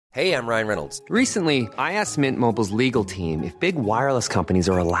Hey, I'm Ryan Reynolds. Recently, I asked Mint Mobile's legal team if big wireless companies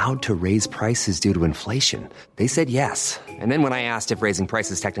are allowed to raise prices due to inflation. They said yes. And then when I asked if raising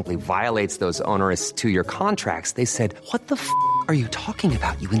prices technically violates those onerous two-year contracts, they said, "What the f*** are you talking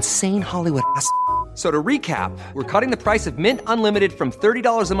about, you insane Hollywood ass?" So to recap, we're cutting the price of Mint Unlimited from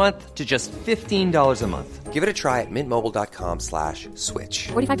 $30 a month to just $15 a month. Give it a try at mintmobile.com/switch.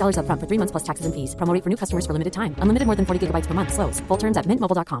 $45 up front for 3 months plus taxes and fees. Promo rate for new customers for limited time. Unlimited more than 40 gigabytes per month. Slows full terms at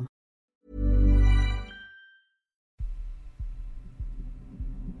mintmobile.com.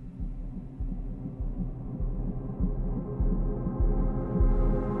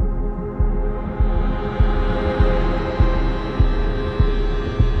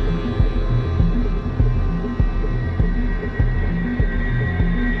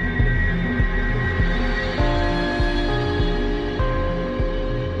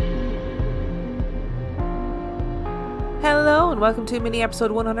 Hello and welcome to mini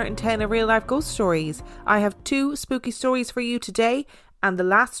episode 110 of Real Life Ghost Stories. I have 2 spooky stories for you today, and the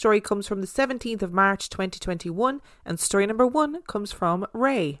last story comes from the 17th of March 2021, and story number 1 comes from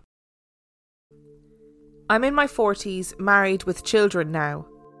Ray. I'm in my 40s, married with children now,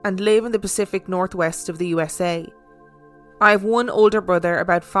 and live in the Pacific Northwest of the USA. I have one older brother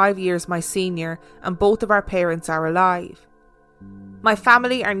about 5 years my senior, and both of our parents are alive. My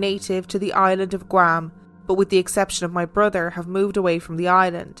family are native to the island of Guam, but with the exception of my brother, have moved away from the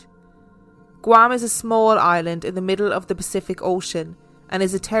island. Guam is a small island in the middle of the Pacific Ocean and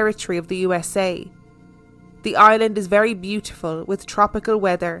is a territory of the USA. The island is very beautiful with tropical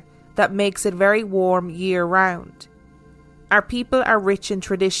weather that makes it very warm year-round. Our people are rich in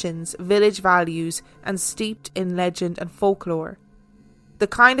traditions, village values, and steeped in legend and folklore. The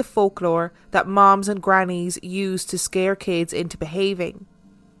kind of folklore that moms and grannies use to scare kids into behaving.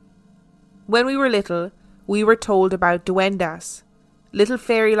 When we were little, we were told about Duendes, little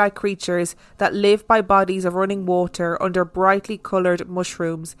fairy-like creatures that live by bodies of running water under brightly coloured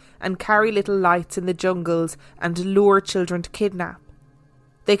mushrooms and carry little lights in the jungles and lure children to kidnap.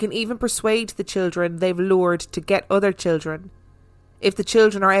 They can even persuade the children they've lured to get other children. If the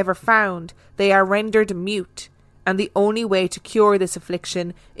children are ever found, they are rendered mute, and the only way to cure this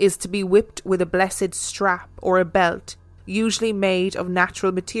affliction is to be whipped with a blessed strap or a belt, usually made of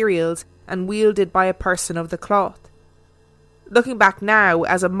natural materials and wielded by a person of the cloth. Looking back now,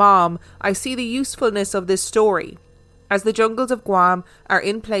 as a mom, I see the usefulness of this story, as the jungles of Guam are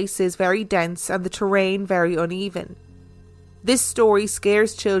in places very dense and the terrain very uneven. This story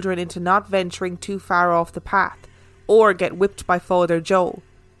scares children into not venturing too far off the path, or get whipped by Father Joe.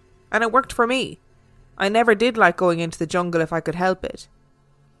 And it worked for me. I never did like going into the jungle if I could help it.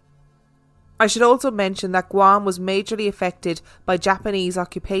 I should also mention that Guam was majorly affected by Japanese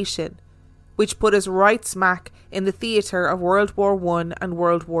occupation, which put us right smack in the theatre of World War I and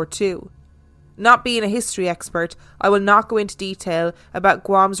World War II. Not being a history expert, I will not go into detail about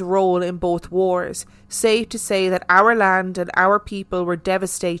Guam's role in both wars, save to say that our land and our people were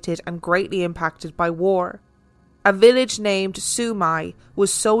devastated and greatly impacted by war. A village named Sumai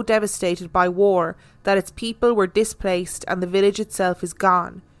was so devastated by war that its people were displaced and the village itself is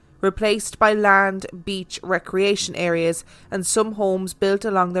gone, replaced by land, beach, recreation areas and some homes built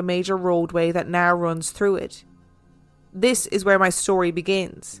along the major roadway that now runs through it. This is where my story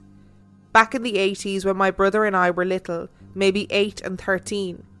begins. Back in the 80s, when my brother and I were little, maybe 8 and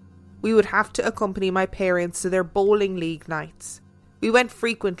 13, we would have to accompany my parents to their bowling league nights. We went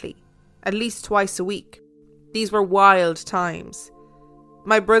frequently, at least twice a week. These were wild times.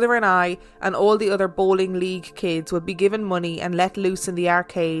 My brother and I and all the other bowling league kids would be given money and let loose in the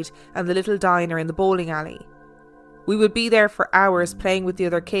arcade and the little diner in the bowling alley. We would be there for hours playing with the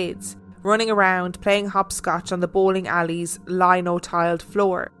other kids, running around playing hopscotch on the bowling alley's lino-tiled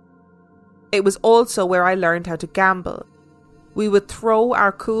floor. It was also where I learned how to gamble. We would throw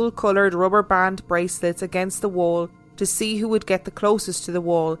our cool coloured rubber band bracelets against the wall to see who would get the closest to the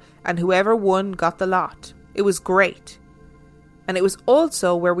wall, and whoever won got the lot. It was great. And it was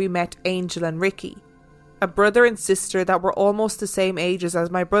also where we met Angel and Ricky, a brother and sister that were almost the same ages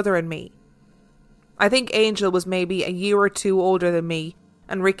as my brother and me. I think Angel was maybe a year or 2 older than me,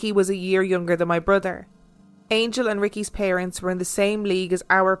 and Ricky was a year younger than my brother. Angel and Ricky's parents were in the same league as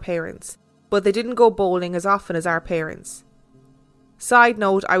our parents, but they didn't go bowling as often as our parents. Side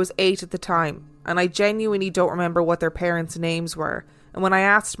note, I was 8 at the time, and I genuinely don't remember what their parents' names were, and when I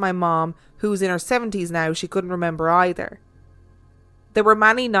asked my mom, who's in her 70s now, she couldn't remember either. There were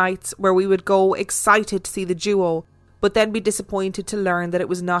many nights where we would go excited to see the duo, but then be disappointed to learn that it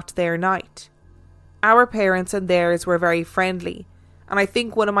was not their night. Our parents and theirs were very friendly, and I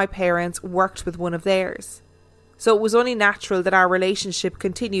think one of my parents worked with one of theirs. so it was only natural that our relationship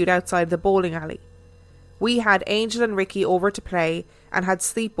continued outside the bowling alley. We had Angel and Ricky over to play and had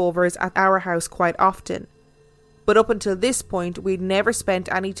sleepovers at our house quite often, but up until this point we'd never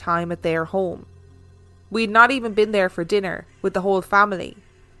spent any time at their home. We'd not even been there for dinner with the whole family.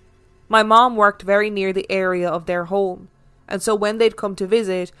 My mom worked very near the area of their home, and so when they'd come to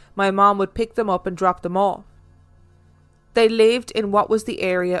visit, my mom would pick them up and drop them off. They lived in what was the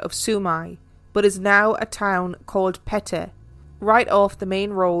area of Sumai, but is now a town called Pete, right off the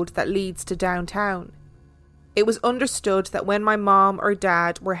main road that leads to downtown. It was understood that when my mom or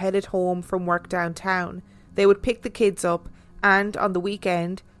dad were headed home from work downtown, they would pick the kids up and, on the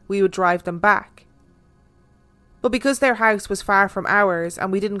weekend, we would drive them back. But because their house was far from ours and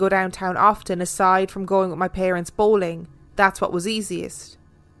we didn't go downtown often aside from going with my parents bowling, that's what was easiest.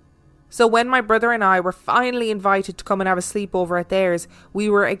 So when my brother and I were finally invited to come and have a sleepover at theirs, we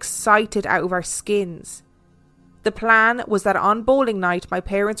were excited out of our skins. The plan was that on bowling night my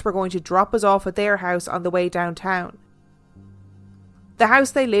parents were going to drop us off at their house on the way downtown. The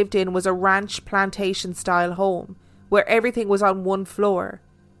house they lived in was a ranch plantation style home where everything was on one floor,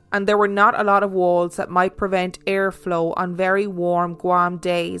 and there were not a lot of walls that might prevent airflow on very warm Guam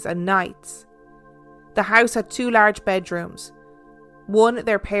days and nights. The house had 2 large bedrooms, one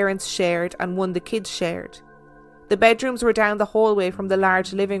their parents shared and one the kids shared. The bedrooms were down the hallway from the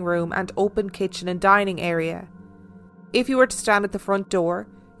large living room and open kitchen and dining area. If you were to stand at the front door,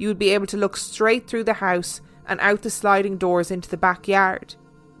 you would be able to look straight through the house and out the sliding doors into the backyard.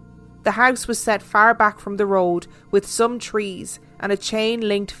 The house was set far back from the road with some trees and a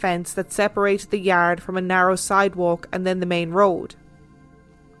chain-linked fence that separated the yard from a narrow sidewalk and then the main road.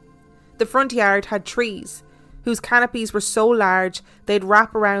 The front yard had trees, whose canopies were so large they'd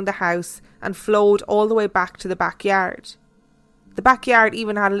wrap around the house and flowed all the way back to the backyard. The backyard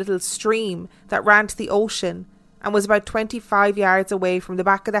even had a little stream that ran to the ocean and was about 25 yards away from the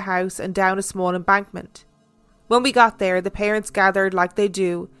back of the house and down a small embankment. When we got there, the parents gathered like they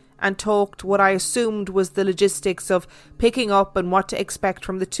do and talked what I assumed was the logistics of picking up and what to expect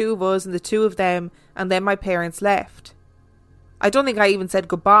from the 2 of us and the 2 of them, and then my parents left. I don't think I even said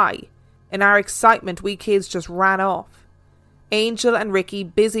goodbye. In our excitement, we kids just ran off. Angel and Ricky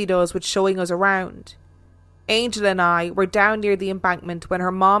busied us with showing us around. Angel and I were down near the embankment when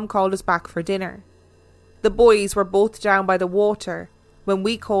her mom called us back for dinner. The boys were both down by the water when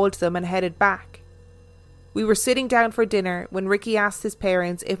we called them and headed back. We were sitting down for dinner when Ricky asked his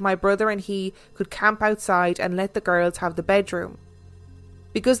parents if my brother and he could camp outside and let the girls have the bedroom.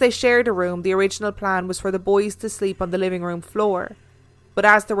 Because they shared a room, the original plan was for the boys to sleep on the living room floor, but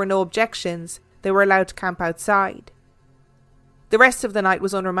as there were no objections, they were allowed to camp outside. The rest of the night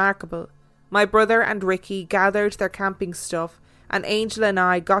was unremarkable. My brother and Ricky gathered their camping stuff, and Angel and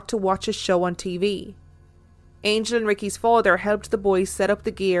I got to watch a show on TV. Angel and Ricky's father helped the boys set up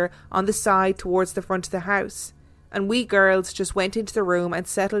the gear on the side towards the front of the house, and we girls just went into the room and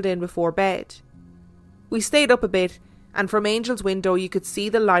settled in before bed. We stayed up a bit, and from Angel's window you could see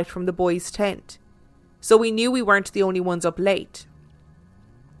the light from the boys' tent, so we knew we weren't the only ones up late.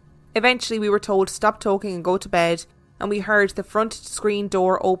 Eventually we were told to stop talking and go to bed, and we heard the front screen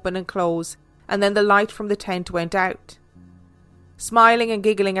door open and close, and then the light from the tent went out. Smiling and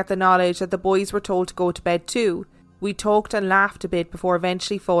giggling at the knowledge that the boys were told to go to bed too, we talked and laughed a bit before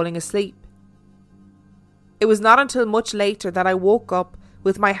eventually falling asleep. It was not until much later that I woke up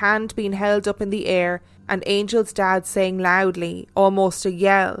with my hand being held up in the air and Angel's dad saying loudly, almost a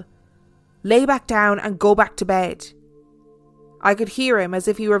yell, "Lay back down and go back to bed." I could hear him as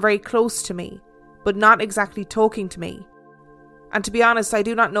if he were very close to me, but not exactly talking to me. And to be honest, I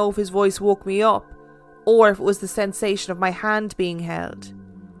do not know if his voice woke me up, or if it was the sensation of my hand being held.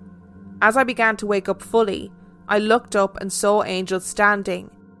 As I began to wake up fully, I looked up and saw Angel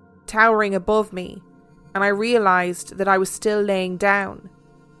standing, towering above me, and I realised that I was still laying down.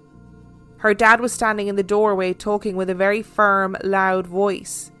 Her dad was standing in the doorway talking with a very firm, loud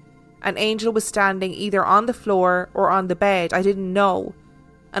voice, and Angel was standing either on the floor or on the bed, I didn't know,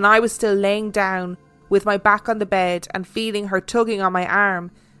 and I was still laying down with my back on the bed and feeling her tugging on my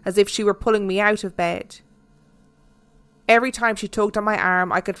arm as if she were pulling me out of bed. Every time she tugged on my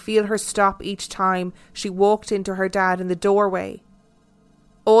arm, I could feel her stop each time she walked into her dad in the doorway.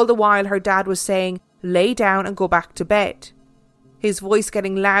 All the while her dad was saying, "Lay down and go back to bed," his voice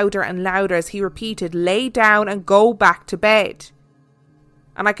getting louder and louder as he repeated, "Lay down and go back to bed."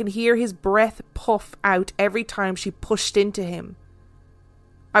 And I can hear his breath puff out every time she pushed into him.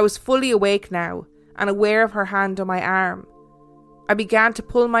 I was fully awake now and aware of her hand on my arm. I began to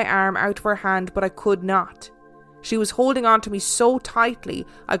pull my arm out of her hand, but I could not. She was holding on to me so tightly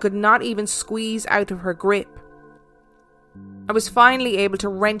I could not even squeeze out of her grip. I was finally able to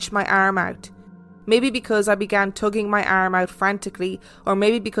wrench my arm out. Maybe because I began tugging my arm out frantically, or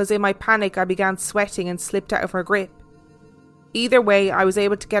maybe because in my panic I began sweating and slipped out of her grip. Either way, I was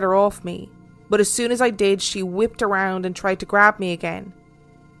able to get her off me, but as soon as I did, she whipped around and tried to grab me again.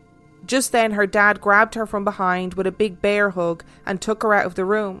 Just then, her dad grabbed her from behind with a big bear hug and took her out of the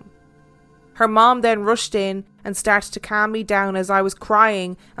room. Her mom then rushed in and started to calm me down as I was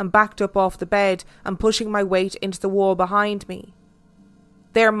crying and backed up off the bed and pushing my weight into the wall behind me.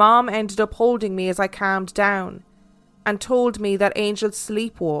 Their mom ended up holding me as I calmed down and told me that Angel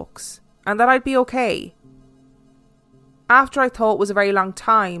sleepwalks and that I'd be okay. After I thought it was a very long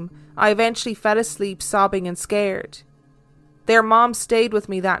time, I eventually fell asleep sobbing and scared. Their mom stayed with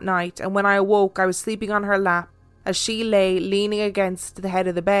me that night, and when I awoke I was sleeping on her lap as she lay leaning against the head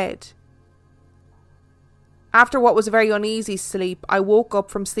of the bed. After what was a very uneasy sleep, I woke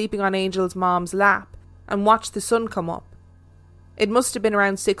up from sleeping on Angel's mom's lap and watched the sun come up. It must have been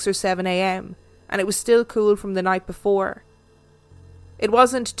around 6 or 7 a.m, and it was still cool from the night before. It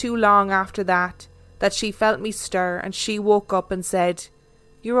wasn't too long after that she felt me stir, and she woke up and said,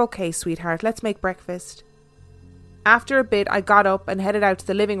 "You're okay, sweetheart, let's make breakfast." After a bit, I got up and headed out to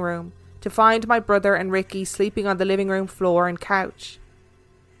the living room to find my brother and Ricky sleeping on the living room floor and couch.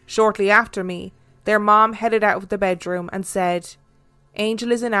 Shortly after me, their mom headed out of the bedroom and said,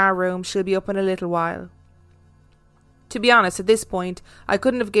 "Angel is in our room, she'll be up in a little while." To be honest, at this point, I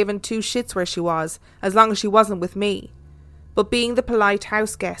couldn't have given two shits where she was, as long as she wasn't with me. But being the polite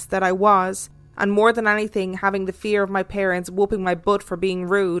house guest that I was, and more than anything having the fear of my parents whooping my butt for being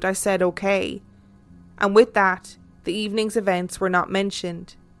rude, I said okay. And with that, the evening's events were not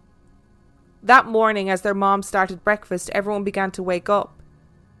mentioned. That morning, as their mom started breakfast, everyone began to wake up.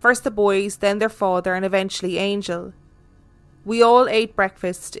 First the boys, then their father, and eventually Angel. We all ate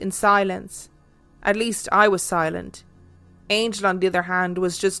breakfast in silence. At least I was silent. Angel, on the other hand,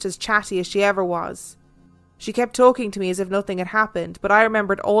 was just as chatty as she ever was. She kept talking to me as if nothing had happened, but I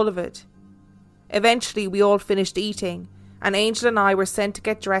remembered all of it. Eventually we all finished eating, and Angel and I were sent to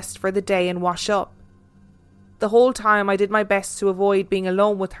get dressed for the day and wash up. The whole time I did my best to avoid being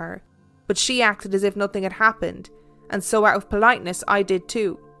alone with her, but she acted as if nothing had happened, and so out of politeness I did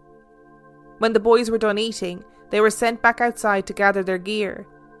too. When the boys were done eating, they were sent back outside to gather their gear.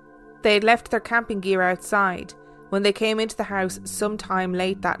 They had left their camping gear outside when they came into the house sometime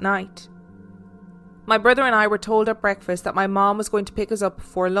late that night. My brother and I were told at breakfast that my mom was going to pick us up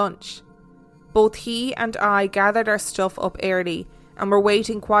before lunch. Both he and I gathered our stuff up early and were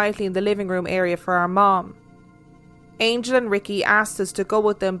waiting quietly in the living room area for our mom. Angel and Ricky asked us to go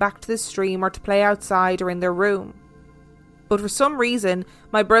with them back to the stream or to play outside or in their room. But for some reason,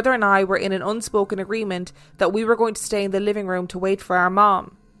 my brother and I were in an unspoken agreement that we were going to stay in the living room to wait for our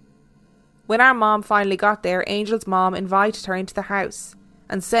mom. When our mom finally got there, Angel's mom invited her into the house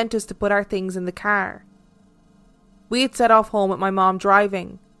and sent us to put our things in the car. We had set off home with my mom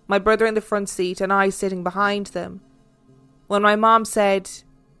driving, my brother in the front seat and I sitting behind them. When my mom said,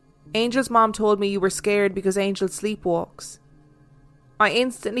 "Angel's mom told me you were scared because Angel sleepwalks," I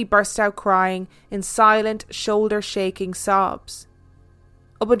instantly burst out crying in silent, shoulder-shaking sobs.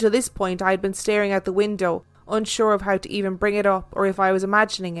 Up until this point, I had been staring out the window, unsure of how to even bring it up or if I was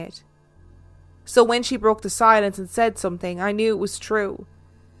imagining it. So when she broke the silence and said something, I knew it was true,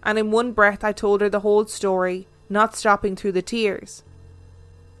 and in one breath I told her the whole story, not stopping through the tears.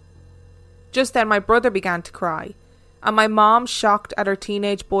 Just then my brother began to cry, and my mom, shocked at her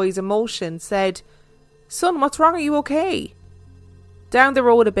teenage boy's emotion, said, "Son, what's wrong? Are you okay?" Down the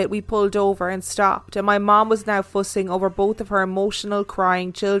road a bit we pulled over and stopped, and my mom was now fussing over both of her emotional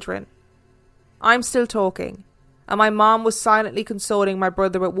crying children. I'm still talking, and my mom was silently consoling my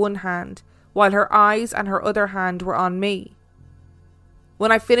brother with one hand, while her eyes and her other hand were on me.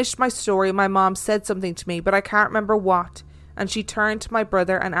 When I finished my story, my mom said something to me, but I can't remember what, and she turned to my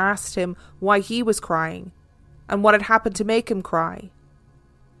brother and asked him why he was crying, and what had happened to make him cry.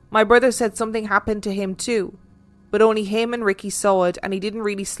 My brother said something happened to him too, but only him and Ricky saw it, and he didn't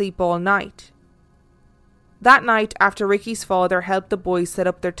really sleep all night. That night, after Ricky's father helped the boys set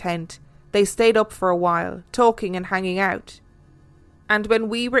up their tent, they stayed up for a while, talking and hanging out. And when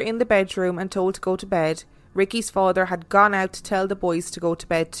we were in the bedroom and told to go to bed, Ricky's father had gone out to tell the boys to go to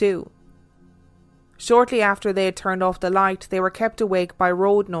bed too. Shortly after they had turned off the light, they were kept awake by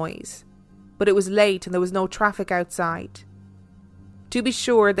road noise, but it was late and there was no traffic outside. To be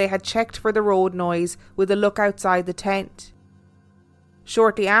sure, they had checked for the road noise with a look outside the tent.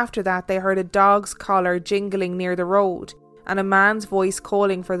 Shortly after that, they heard a dog's collar jingling near the road and a man's voice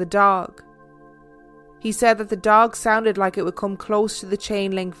calling for the dog. He said that the dog sounded like it would come close to the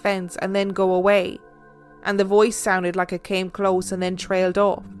chain link fence and then go away, and the voice sounded like it came close and then trailed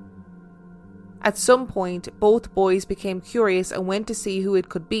off. At some point, both boys became curious and went to see who it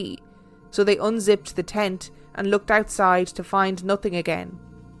could be, so they unzipped the tent and looked outside to find nothing again.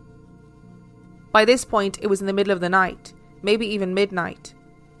 By this point, it was in the middle of the night, maybe even midnight,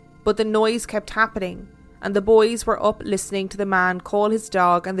 but the noise kept happening, and the boys were up listening to the man call his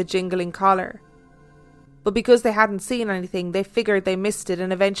dog and the jingling collar. But because they hadn't seen anything, they figured they missed it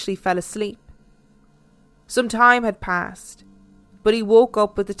and eventually fell asleep. Some time had passed, but he woke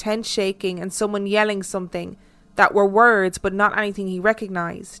up with the tent shaking and someone yelling something that were words but not anything he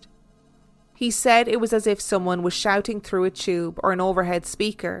recognised. He said it was as if someone was shouting through a tube or an overhead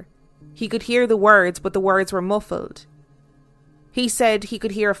speaker. He could hear the words, but the words were muffled. He said he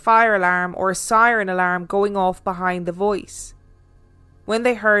could hear a fire alarm or a siren alarm going off behind the voice. When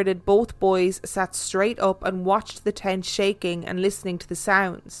they heard it, both boys sat straight up and watched the tent shaking and listening to the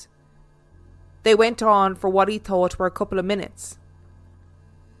sounds. They went on for what he thought were a couple of minutes.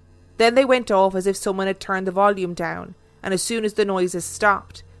 Then they went off as if someone had turned the volume down, and as soon as the noises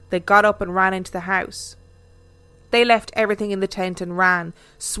stopped, they got up and ran into the house. They left everything in the tent and ran,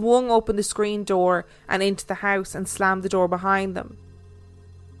 swung open the screen door and into the house and slammed the door behind them.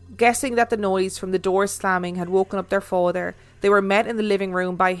 Guessing that the noise from the door slamming had woken up their father, they were met in the living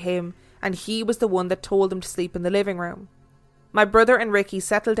room by him, and he was the one that told them to sleep in the living room. My brother and Ricky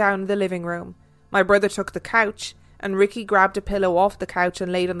settled down in the living room. My brother took the couch, and Ricky grabbed a pillow off the couch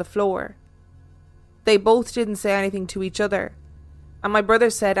and laid on the floor. They both didn't say anything to each other, and my brother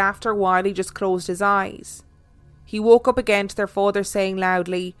said after a while he just closed his eyes. He woke up again to their father saying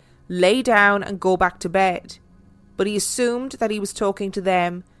loudly, "Lay down and go back to bed." But he assumed that he was talking to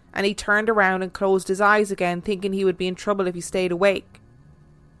them, and he turned around and closed his eyes again, thinking he would be in trouble if he stayed awake.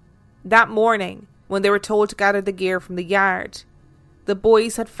 That morning, when they were told to gather the gear from the yard, the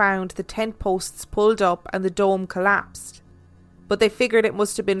boys had found the tent posts pulled up and the dome collapsed, but they figured it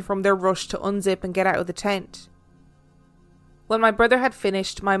must have been from their rush to unzip and get out of the tent. When my brother had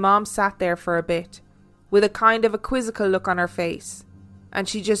finished, my mom sat there for a bit, with a kind of a quizzical look on her face, and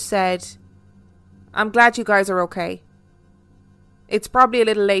she just said, "I'm glad you guys are okay." It's probably a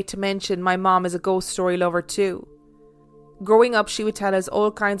little late to mention my mom is a ghost story lover too. Growing up, she would tell us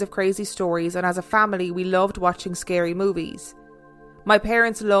all kinds of crazy stories, and as a family, we loved watching scary movies. My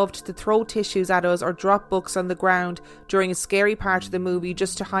parents loved to throw tissues at us or drop books on the ground during a scary part of the movie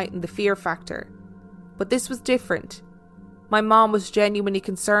just to heighten the fear factor. But this was different. My mom was genuinely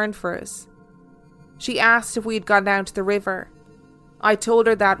concerned for us. She asked if we had gone down to the river. I told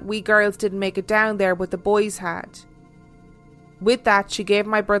her that we girls didn't make it down there, but the boys had. With that, she gave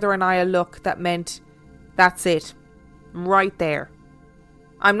my brother and I a look that meant, "That's it. Right there."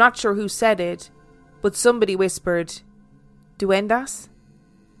 I'm not sure who said it, but somebody whispered, "Duendes?"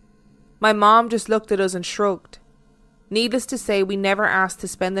 My mom just looked at us and shrugged. Needless to say, we never asked to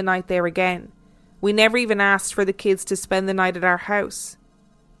spend the night there again. We never even asked for the kids to spend the night at our house.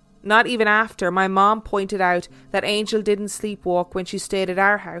 Not even after my mom pointed out that Angel didn't sleepwalk when she stayed at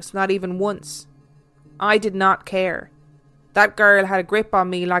our house, not even once. I did not care. That girl had a grip on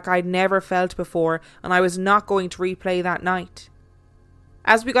me like I'd never felt before, and I was not going to replay that night.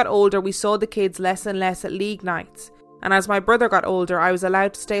 As we got older, we saw the kids less and less at league nights, and as my brother got older, I was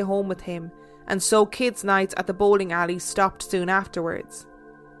allowed to stay home with him, and so kids' nights at the bowling alley stopped soon afterwards.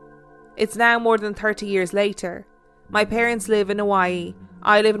 It's now more than 30 years later. My parents live in Hawaii,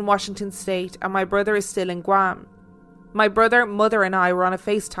 I live in Washington State, and my brother is still in Guam. My brother, mother and I were on a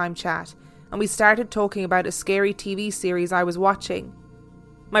FaceTime chat, and we started talking about a scary TV series I was watching.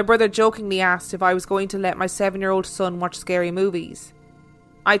 My brother jokingly asked if I was going to let my 7-year-old son watch scary movies.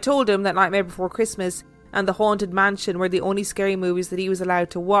 I told him that Nightmare Before Christmas and The Haunted Mansion were the only scary movies that he was allowed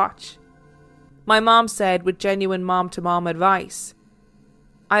to watch. My mom said, with genuine mom-to-mom advice,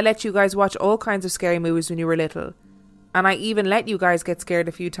 "I let you guys watch all kinds of scary movies when you were little, and I even let you guys get scared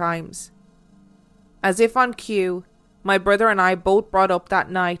a few times." As if on cue, my brother and I both brought up that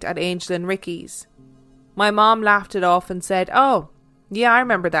night at Angel and Ricky's. My mom laughed it off and said, "Oh, yeah, I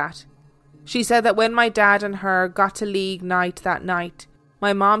remember that." She said that when my dad and her got to league night that night,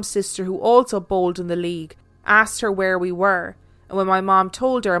 my mom's sister, who also bowled in the league, asked her where we were, and when my mom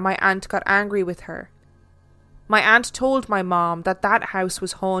told her, my aunt got angry with her. My aunt told my mom that that house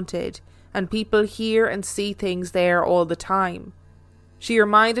was haunted, and people hear and see things there all the time. She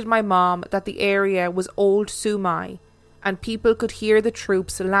reminded my mom that the area was old Sumai, and people could hear the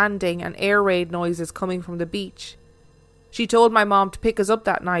troops landing and air raid noises coming from the beach. She told my mom to pick us up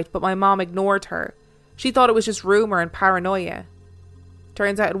that night, but my mom ignored her. She thought it was just rumour and paranoia.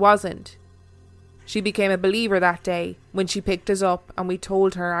 Turns out it wasn't. She became a believer that day when she picked us up and we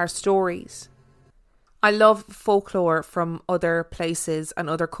told her our stories. I love folklore from other places and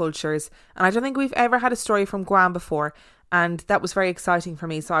other cultures, and I don't think we've ever had a story from Guam before, and that was very exciting for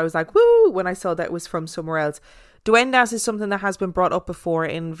me. So I was like, woo, when I saw that it was from somewhere else. Duendes is something that has been brought up before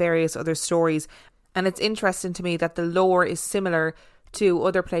in various other stories, and it's interesting to me that the lore is similar to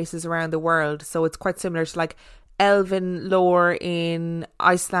other places around the world. So it's quite similar to like Elven lore in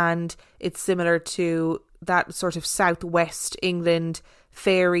Iceland. It's similar to that sort of southwest England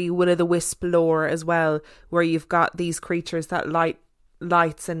fairy will-o'-the-wisp lore as well, where you've got these creatures that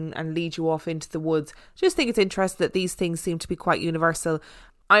lights and lead you off into the woods. Just think it's interesting that these things seem to be quite universal.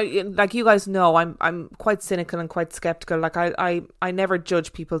 I, like you guys know, I'm quite cynical and quite skeptical. Like I never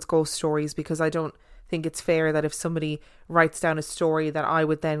judge people's ghost stories, because I don't think it's fair that if somebody writes down a story that I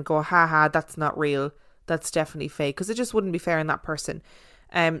would then go, haha, that's not real, that's definitely fake, because it just wouldn't be fair on that person.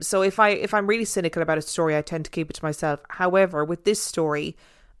 So if I'm really cynical about a story, I tend to keep it to myself. However, with this story,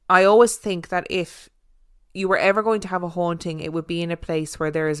 I always think that if you were ever going to have a haunting, it would be in a place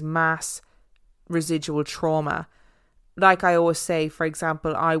where there is mass residual trauma. Like I always say, for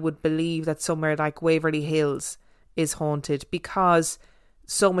example, I would believe that somewhere like Waverly Hills is haunted because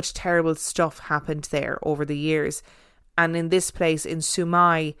so much terrible stuff happened there over the years. And in this place, in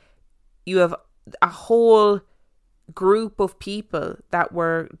Sumai, you have a whole group of people that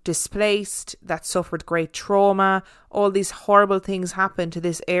were displaced, that suffered great trauma. All these horrible things happened to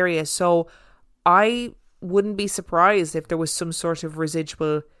this area. So I wouldn't be surprised if there was some sort of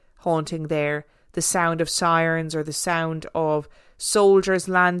residual haunting there. The sound of sirens or the sound of soldiers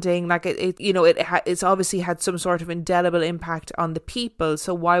landing, like it's obviously had some sort of indelible impact on the people.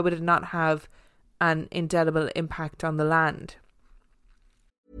 So why would it not have an indelible impact on the land?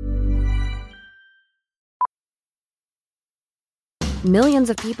 Millions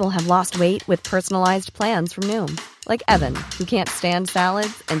of people have lost weight with personalized plans from Noom. Like Evan, who can't stand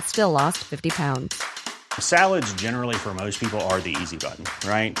salads and still lost 50 pounds. Salads generally for most people are the easy button,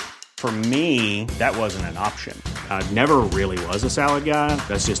 right? For me, that wasn't an option. I never really was a salad guy.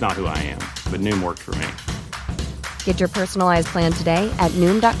 That's just not who I am. But Noom worked for me. Get your personalized plan today at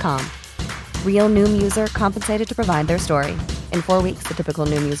Noom.com. Real Noom user compensated to provide their story. In 4 weeks, the typical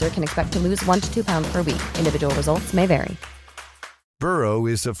Noom user can expect to lose 1 to 2 pounds per week. Individual results may vary. Burrow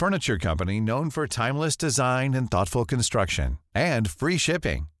is a furniture company known for timeless design and thoughtful construction, and free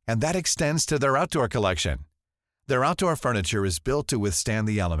shipping, and that extends to their outdoor collection. Their outdoor furniture is built to withstand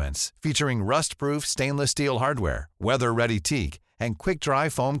the elements, featuring rust-proof stainless steel hardware, weather-ready teak, and quick-dry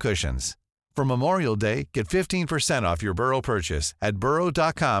foam cushions. For Memorial Day, get 15% off your Burrow purchase at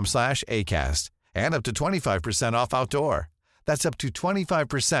burrow.com/acast, and up to 25% off outdoor. That's up to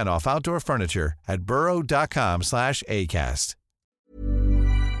 25% off outdoor furniture at burrow.com/acast.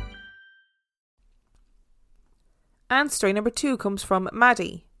 And story number 2 comes from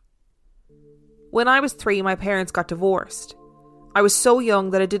Maddie. When I was 3, my parents got divorced. I was so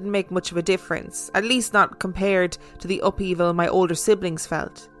young that it didn't make much of a difference, at least not compared to the upheaval my older siblings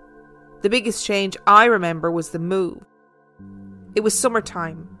felt. The biggest change I remember was the move. It was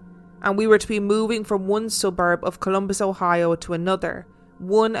summertime, and we were to be moving from one suburb of Columbus, Ohio to another,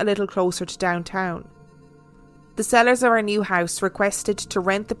 one a little closer to downtown. The sellers of our new house requested to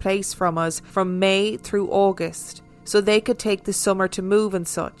rent the place from us from May through August, so they could take the summer to move and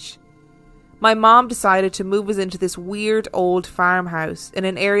such. My mom decided to move us into this weird old farmhouse in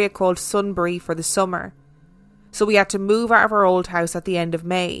an area called Sunbury for the summer. So we had to move out of our old house at the end of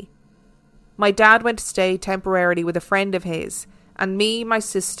May. My dad went to stay temporarily with a friend of his, and me, my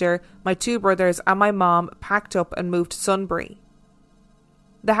sister, my 2 brothers and my mom packed up and moved to Sunbury.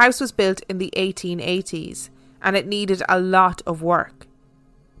 The house was built in the 1880s, and it needed a lot of work.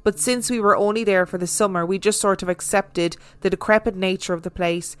 But since we were only there for the summer, we just sort of accepted the decrepit nature of the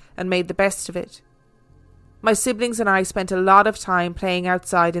place and made the best of it. My siblings and I spent a lot of time playing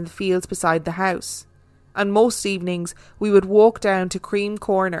outside in the fields beside the house. And most evenings we would walk down to Cream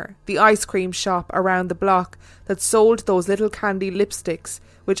Corner, the ice cream shop around the block that sold those little candy lipsticks,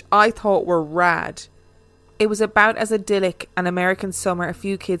 which I thought were rad. It was about as idyllic an American summer a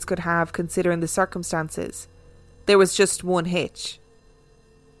few kids could have considering the circumstances. There was just one hitch.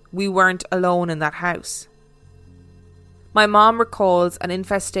 We weren't alone in that house. My mom recalls an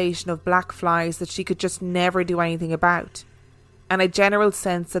infestation of black flies that she could just never do anything about, and a general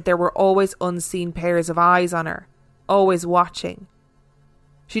sense that there were always unseen pairs of eyes on her, always watching.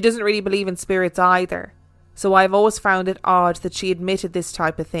 She doesn't really believe in spirits either, so I've always found it odd that she admitted this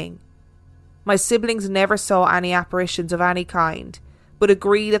type of thing. My siblings never saw any apparitions of any kind, but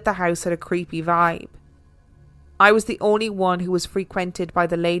agree that the house had a creepy vibe. I was the only one who was frequented by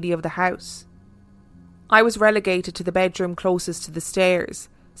the lady of the house. I was relegated to the bedroom closest to the stairs,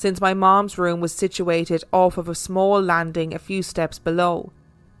 since my mom's room was situated off of a small landing a few steps below.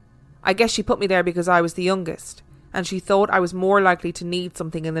 I guess she put me there because I was the youngest, and she thought I was more likely to need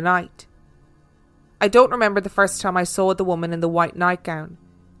something in the night. I don't remember the first time I saw the woman in the white nightgown,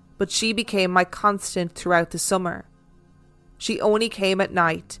 but she became my constant throughout the summer. She only came at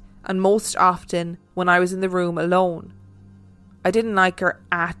night, and most often when I was in the room alone. I didn't like her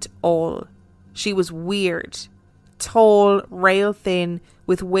at all. She was weird. Tall, rail thin,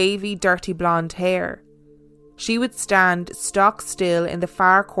 with wavy, dirty blonde hair. She would stand stock still in the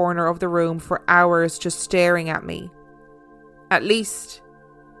far corner of the room for hours just staring at me. At least,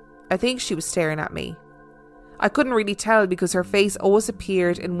 I think she was staring at me. I couldn't really tell because her face always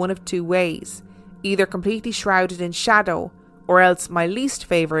appeared in one of two ways, either completely shrouded in shadow, or else, my least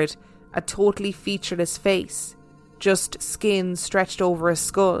favourite, a totally featureless face, just skin stretched over a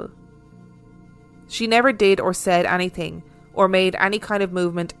skull. She never did or said anything, or made any kind of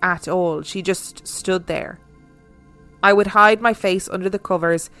movement at all. She just stood there. I would hide my face under the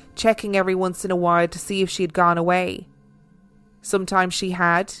covers, checking every once in a while to see if she had gone away. Sometimes she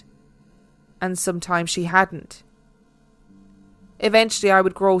had, and sometimes she hadn't. Eventually I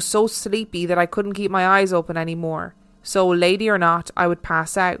would grow so sleepy that I couldn't keep my eyes open anymore, so lady or not, I would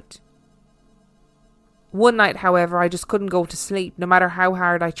pass out. One night, however, I just couldn't go to sleep, no matter how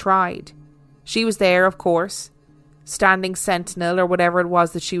hard I tried. She was there, of course, standing sentinel or whatever it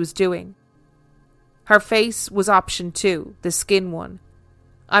was that she was doing. Her face was option 2, the skin one.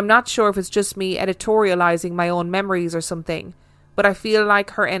 I'm not sure if it's just me editorializing my own memories or something, but I feel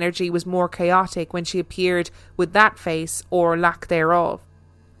like her energy was more chaotic when she appeared with that face or lack thereof.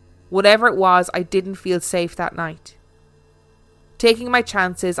 Whatever it was, I didn't feel safe that night. Taking my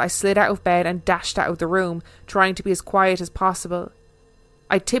chances, I slid out of bed and dashed out of the room, trying to be as quiet as possible.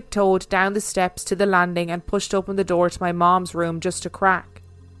 I tiptoed down the steps to the landing and pushed open the door to my mom's room just a crack.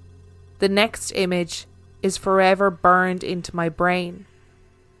 The next image is forever burned into my brain.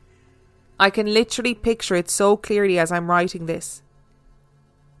 I can literally picture it so clearly as I'm writing this.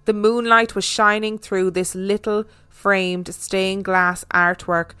 The moonlight was shining through this little framed stained glass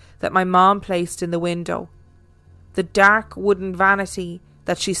artwork that my mom placed in the window. The dark wooden vanity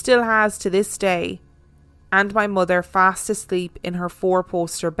that she still has to this day, and my mother fast asleep in her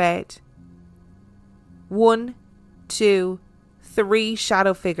 4-poster bed. 1, 2, 3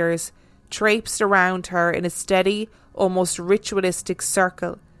 shadow figures traipsed around her in a steady, almost ritualistic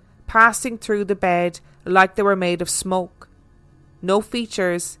circle, passing through the bed like they were made of smoke. No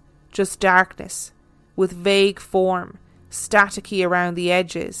features, just darkness, with vague form, staticky around the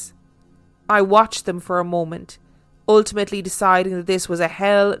edges. I watched them for a moment, ultimately deciding that this was a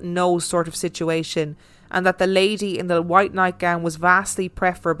hell no sort of situation, and that the lady in the white nightgown was vastly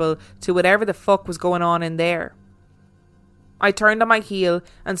preferable to whatever the fuck was going on in there. I turned on my heel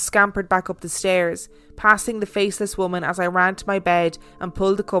and scampered back up the stairs, passing the faceless woman as I ran to my bed and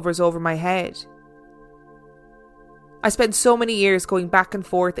pulled the covers over my head. I spent so many years going back and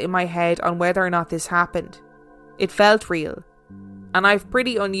forth in my head on whether or not this happened. It felt real, and I've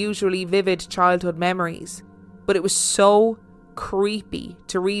pretty unusually vivid childhood memories, but it was so creepy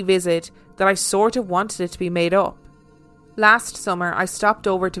to revisit that I sort of wanted it to be made up. Last summer, I stopped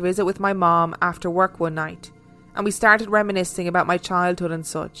over to visit with my mom after work one night, and we started reminiscing about my childhood and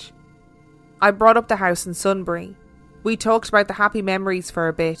such. I brought up the house in Sunbury. We talked about the happy memories for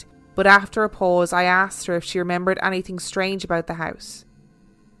a bit, but after a pause I asked her if she remembered anything strange about the house.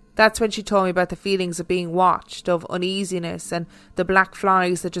 That's when she told me about the feelings of being watched, of uneasiness, and the black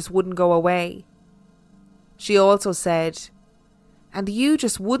flies that just wouldn't go away. She also said, "And you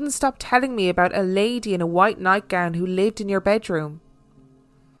just wouldn't stop telling me about a lady in a white nightgown who lived in your bedroom."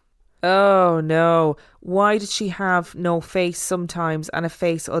 Oh no, why did she have no face sometimes and a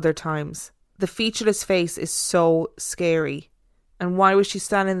face other times? The featureless face is so scary. And why was she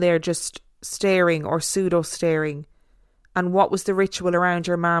standing there just staring or pseudo-staring? And what was the ritual around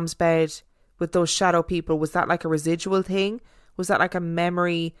your mom's bed with those shadow people? Was that like a residual thing? Was that like a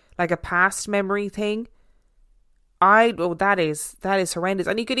memory, like a past memory thing? That is horrendous.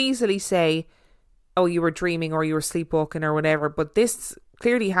 And you could easily say, oh, you were dreaming or you were sleepwalking or whatever, but this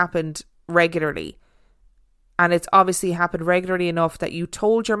clearly happened regularly. And it's obviously happened regularly enough that you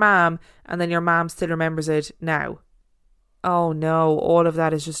told your mom and then your mom still remembers it now. Oh no, all of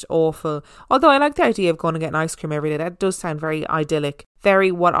that is just awful. Although I like the idea of going and getting ice cream every day. That does sound very idyllic.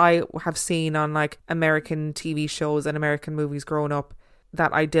 Very what I have seen on like American TV shows and American movies growing up.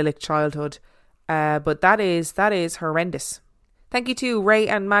 That idyllic childhood. But that is horrendous. Thank you to Ray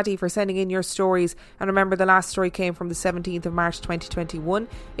and Maddie for sending in your stories. And remember, the last story came from the 17th of March 2021.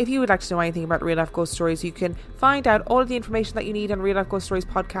 If you would like to know anything about Real Life Ghost Stories, you can find out all of the information that you need on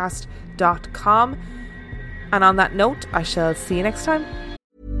reallifeghoststoriespodcast.com. And on that note, I shall see you next time.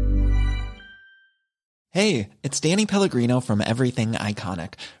 Hey, it's Danny Pellegrino from Everything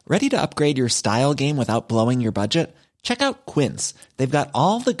Iconic. Ready to upgrade your style game without blowing your budget? Check out Quince. They've got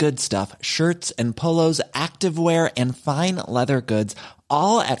all the good stuff, shirts and polos, activewear, and fine leather goods,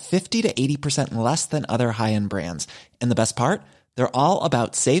 all at 50 to 80% less than other high-end brands. And the best part? They're all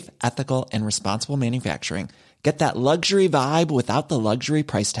about safe, ethical, and responsible manufacturing. Get that luxury vibe without the luxury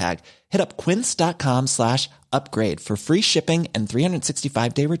price tag. Hit up quince.com/upgrade for free shipping and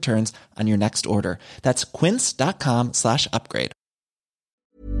 365-day returns on your next order. That's quince.com/upgrade.